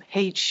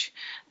H.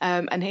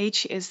 And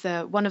H is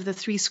one of the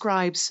three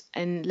scribes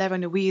in Levan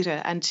na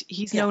Uire, and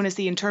he's known as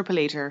the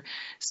interpolator.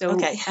 So,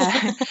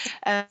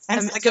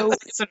 sounds like a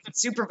sort of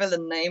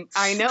supervillain name.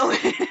 I know.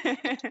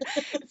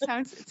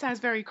 It sounds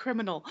very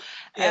criminal.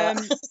 Yeah.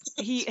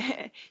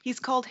 He's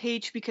called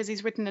H because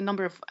he's written a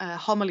number of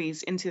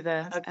homilies into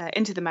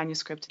the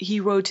manuscript.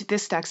 He wrote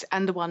this text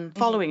and the one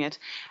following it,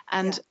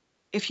 and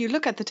if you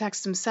look at the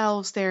texts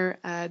themselves, they're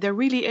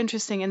really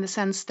interesting in the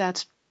sense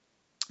that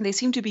they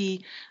seem to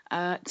be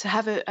to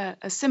have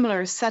a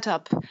similar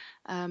setup,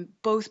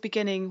 both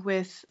beginning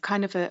with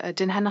kind of a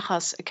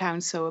Dinhenachas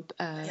account, so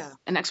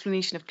an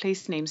explanation of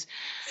place names,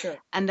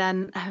 and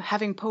then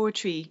having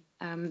poetry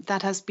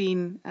that has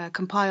been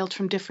compiled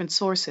from different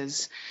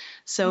sources.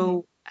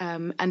 So.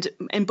 And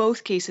in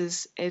both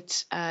cases,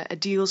 it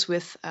deals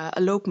with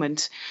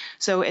elopement.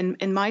 So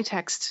in my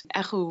text,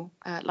 Echu,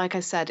 like I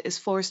said, is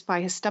forced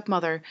by his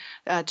stepmother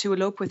to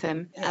elope with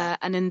him.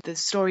 And in the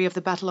story of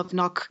the Battle of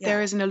Knock,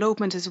 there is an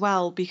elopement as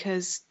well,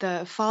 because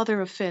the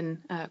father of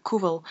Finn,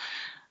 Cúval,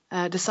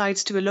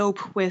 decides to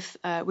elope with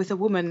a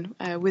woman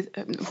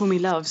whom he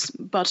loves,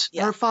 but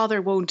her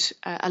father won't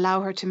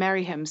allow her to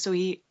marry him. So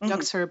he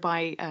abducts her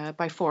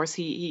by force.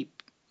 He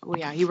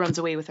runs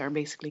away with her,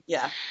 basically.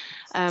 Yeah.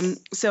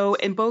 So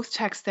in both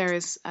texts, there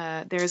is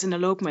an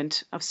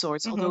elopement of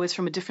sorts, although it's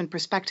from a different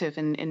perspective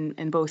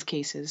in both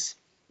cases.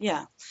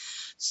 Yeah.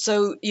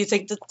 So you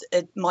think that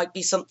it might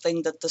be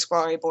something that the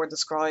scribe or the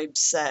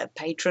scribe's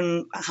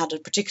patron had a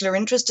particular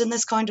interest in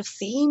this kind of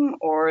theme,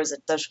 or is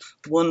it that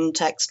one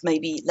text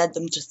maybe led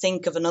them to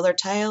think of another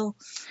tale?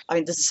 I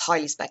mean, this is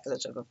highly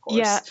speculative, of course.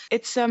 Yeah,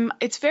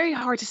 it's very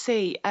hard to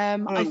say.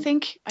 I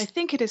think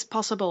it is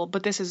possible,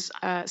 but this is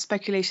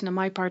speculation on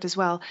my part as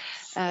well,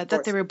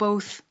 that they were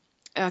both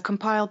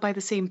compiled by the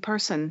same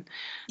person.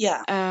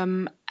 Yeah.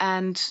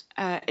 And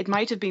it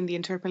might have been the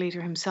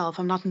interpolator himself.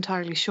 I'm not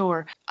entirely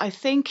sure. I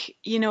think,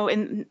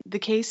 in the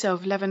case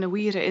of Levan na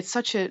Uire, it's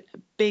such a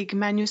big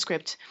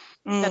manuscript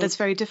that it's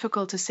very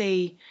difficult to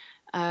say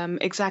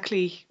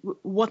exactly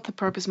what the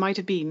purpose might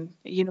have been.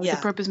 The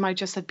purpose might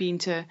just have been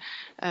to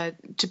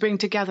bring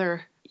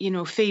together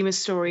famous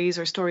stories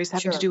or stories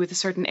having to do with a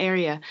certain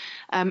area.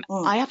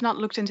 I have not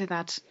looked into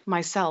that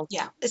myself.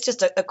 Yeah, it's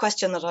just a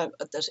question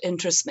that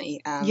interests me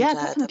and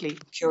definitely.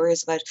 That I'm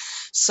curious about.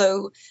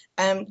 So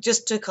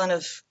just to kind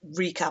of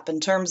recap in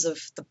terms of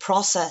the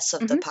process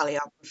of the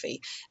paleography,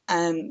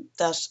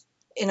 that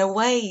in a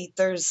way,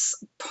 there's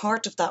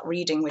part of that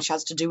reading which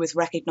has to do with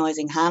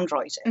recognizing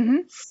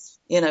handwriting.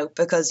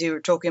 Because you were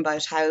talking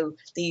about how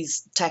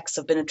these texts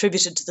have been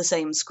attributed to the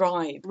same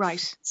scribe.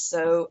 Right.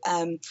 So,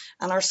 and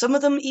are some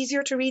of them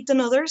easier to read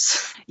than others?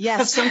 Yes.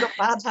 Have some got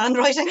bad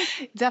handwriting?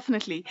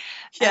 Definitely.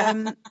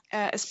 Yeah.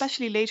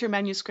 Especially later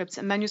manuscripts,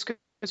 and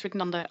manuscripts written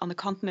on the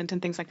continent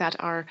and things like that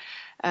are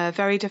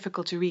very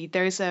difficult to read.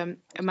 There is a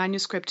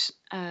manuscript,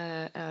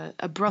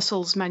 a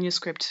Brussels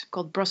manuscript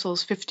called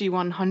Brussels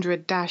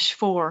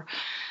 5100-4.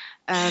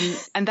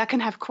 And that can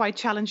have quite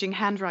challenging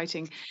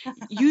handwriting.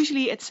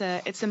 Usually, it's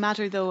a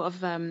matter though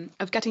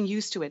of getting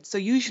used to it. So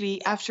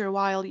usually, after a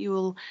while,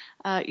 you'll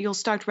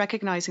start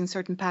recognizing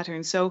certain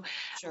patterns. So,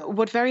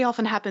 what very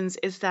often happens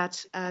is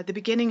that the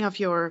beginning of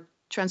your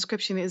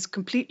transcription is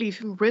completely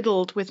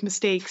riddled with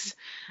mistakes.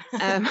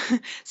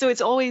 So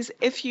it's always,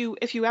 if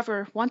you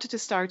ever wanted to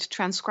start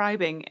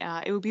transcribing,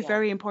 it would be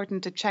very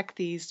important to check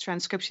these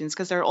transcriptions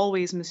because there are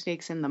always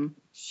mistakes in them.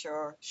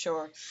 Sure.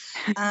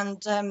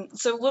 And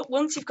so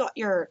once you've got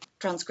your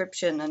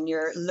transcription and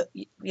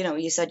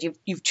you said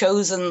you've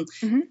chosen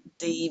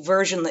the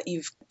version that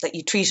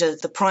you treat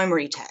as the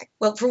primary text.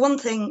 Well, for one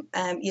thing,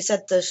 you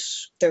said that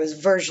there was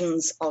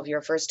versions of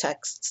your first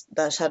texts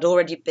that had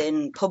already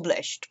been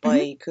published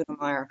by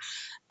Kuhnemeyer.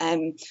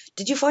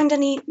 Did you find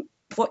any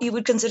what you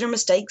would consider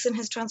mistakes in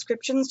his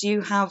transcriptions? Do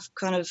you have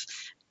kind of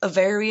a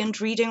variant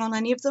reading on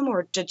any of them,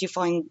 or did you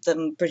find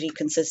them pretty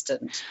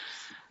consistent?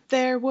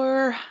 There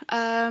were,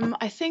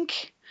 I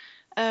think,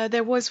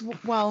 there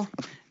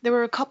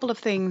were a couple of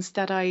things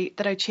that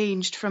I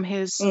changed from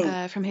his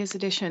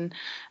edition,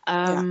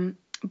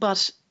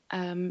 but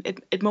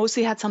it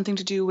mostly had something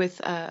to do with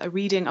a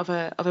reading of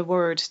a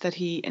word that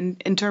he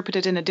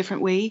interpreted in a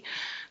different way.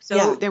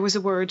 So there was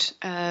a word,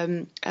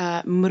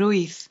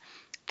 mruith,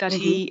 that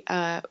he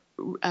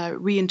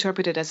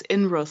reinterpreted as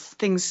inruth,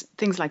 things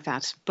like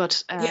that,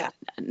 but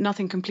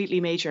nothing completely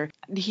major.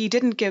 He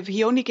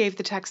only gave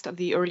the text of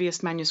the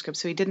earliest manuscript,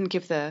 so he didn't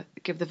give the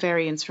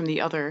variants from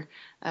the other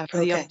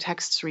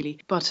texts really.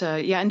 But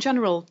in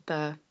general,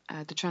 the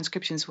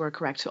transcriptions were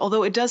correct.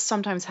 Although it does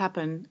sometimes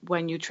happen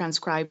when you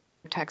transcribe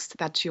text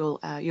that you'll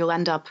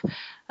end up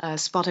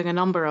spotting a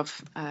number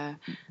of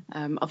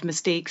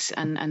mistakes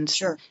and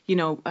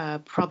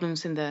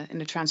problems in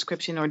the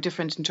transcription or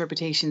different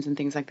interpretations and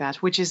things like that,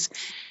 which is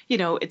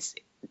it's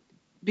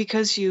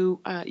because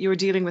you're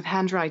dealing with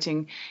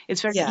handwriting,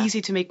 it's very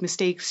easy to make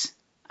mistakes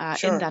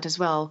in that as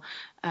well.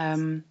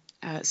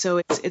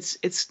 So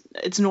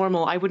it's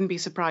normal. I wouldn't be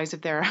surprised if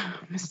there are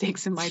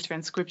mistakes in my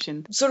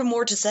transcription. Sort of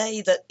more to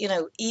say that,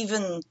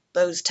 even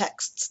those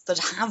texts that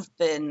have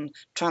been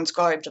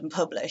transcribed and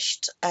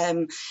published,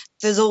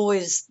 there's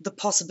always the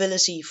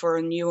possibility for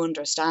a new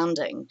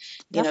understanding,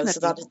 Definitely. So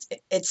that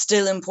it's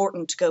still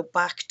important to go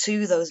back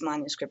to those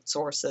manuscript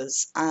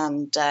sources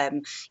and,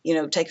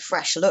 take a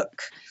fresh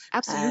look.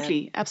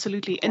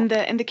 Absolutely. In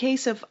the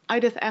case of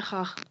Eidith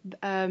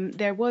Echach,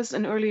 there was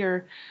an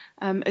earlier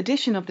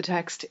edition of the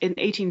text in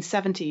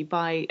 1870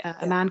 by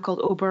a man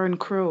called O'Byrne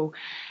Crowe.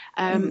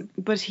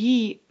 But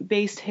he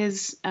based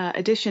his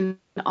edition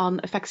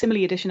on a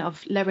facsimile edition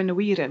of Leabhar na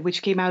Mhuire,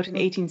 which came out in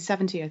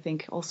 1870, I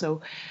think,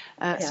 also.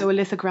 So a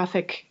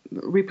lithographic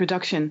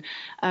reproduction.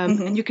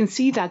 And you can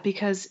see that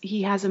because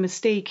he has a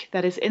mistake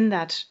that is in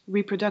that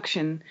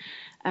reproduction.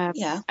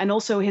 And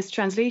also his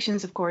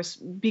translations, of course,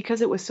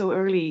 because it was so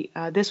early,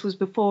 this was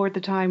before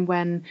the time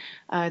when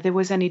there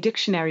was any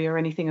dictionary or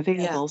anything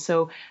available.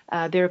 So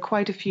there are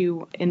quite a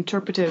few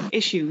interpretive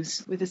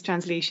issues with his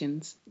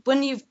translations.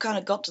 When you've kind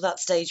of got to that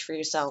stage for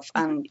yourself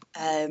and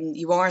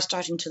you are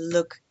starting to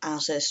look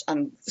at it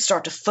and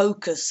start to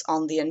focus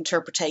on the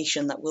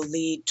interpretation that will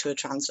lead to a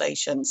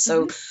translation.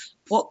 So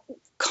what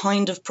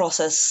kind of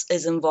process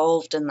is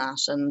involved in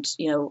that? And,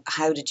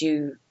 how did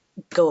you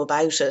go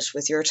about it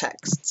with your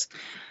texts?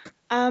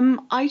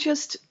 I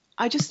just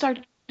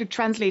started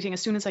translating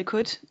as soon as I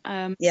could.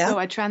 So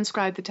I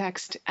transcribed the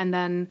text and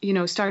then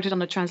started on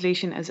the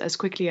translation as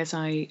quickly as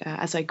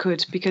I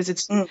could, because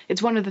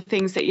it's one of the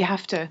things that you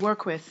have to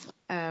work with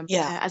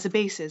as a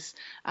basis.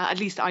 At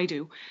least I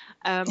do.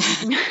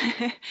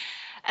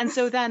 And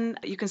so then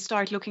you can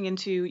start looking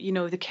into,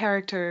 the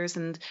characters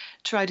and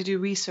try to do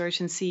research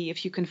and see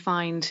if you can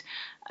find,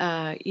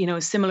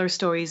 similar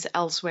stories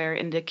elsewhere.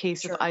 In the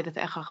case of Eidith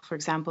Echach, for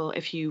example,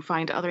 if you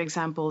find other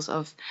examples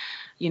of,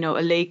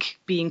 a lake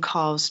being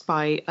caused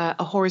by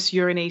a horse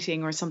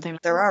urinating or something.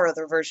 There are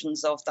other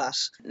versions of that.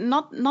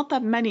 Not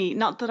that many,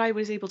 not that I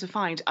was able to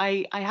find.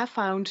 I have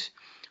found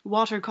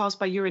water caused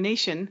by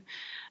urination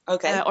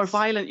or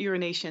violent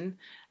urination.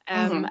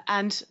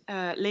 And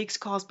lakes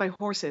caused by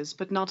horses,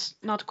 but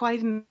not quite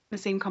in the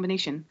same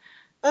combination.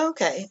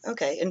 Okay,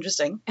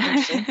 interesting.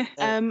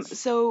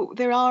 So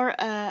there are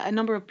a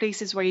number of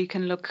places where you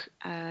can look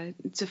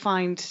to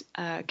find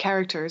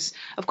characters.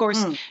 Of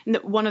course,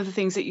 one of the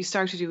things that you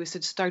start to do is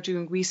to start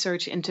doing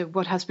research into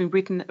what has been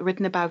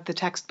written about the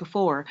text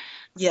before,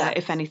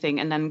 if anything,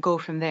 and then go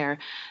from there.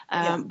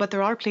 But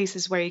there are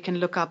places where you can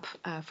look up,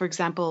 for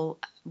example,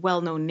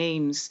 well-known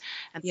names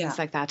and things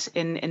like that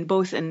in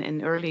both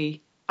in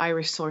early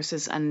Irish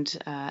sources and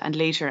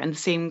later, and the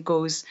same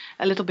goes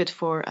a little bit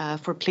for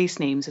place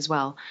names as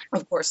well.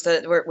 Of course,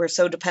 we're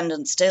so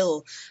dependent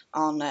still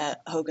on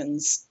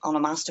Hogan's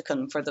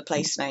Onomasticon for the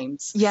place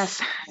names.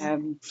 Yes.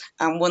 And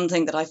one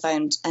thing that I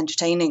found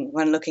entertaining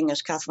when looking at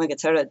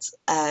Cathmagathirid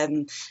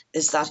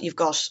is that you've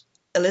got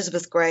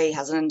Elizabeth Gray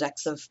has an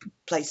index of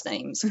place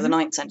names for the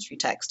 9th century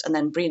text, and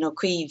then Brian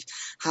O'Keefe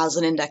has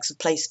an index of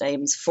place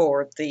names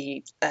for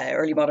the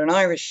early modern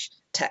Irish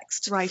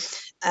text. Right.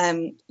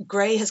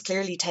 Gray has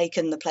clearly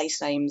taken the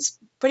place names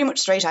pretty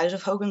much straight out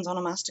of Hogan's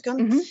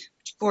Onomasticon,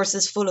 which of course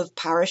is full of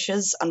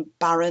parishes and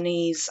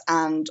baronies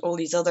and all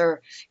these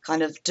other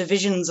kind of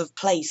divisions of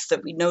place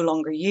that we no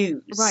longer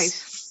use. Right.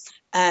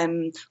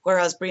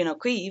 Whereas Brian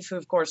O'Keefe, who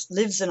of course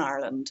lives in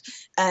Ireland,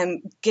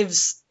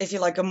 gives, if you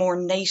like, a more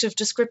native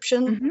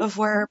description of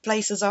where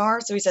places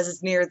are. So he says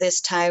it's near this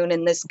town,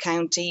 in this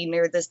county,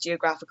 near this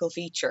geographical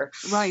feature.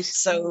 Right.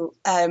 So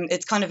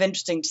it's kind of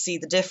interesting to see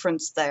the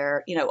difference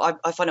there. You know,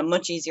 I find it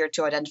much easier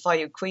to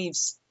identify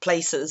O'Keefe's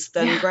places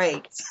than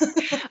Gray's.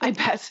 I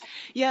bet.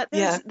 Yeah,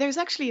 there's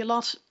actually a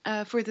lot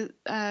for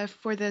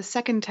the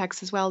second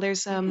text as well.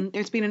 There's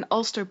been an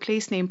Ulster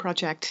place name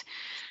project.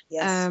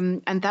 Yes.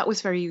 And that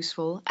was very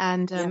useful.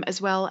 And as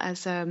well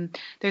as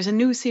there's a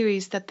new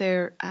series that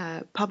they're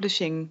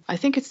publishing, I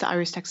think it's the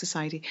Irish Text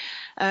Society,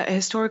 a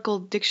historical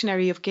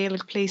dictionary of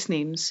Gaelic place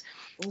names,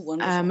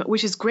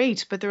 which is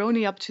great, but they're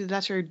only up to the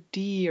letter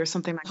D or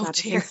something like that.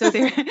 Dear. So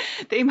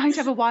they might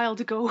have a while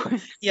to go.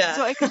 Yeah.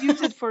 So I could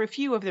use it for a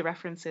few of the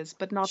references,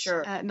 but not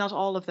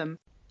all of them.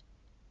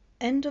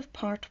 End of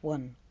part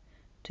 1.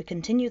 To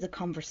continue the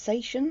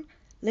conversation,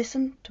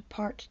 listen to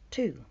part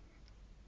 2.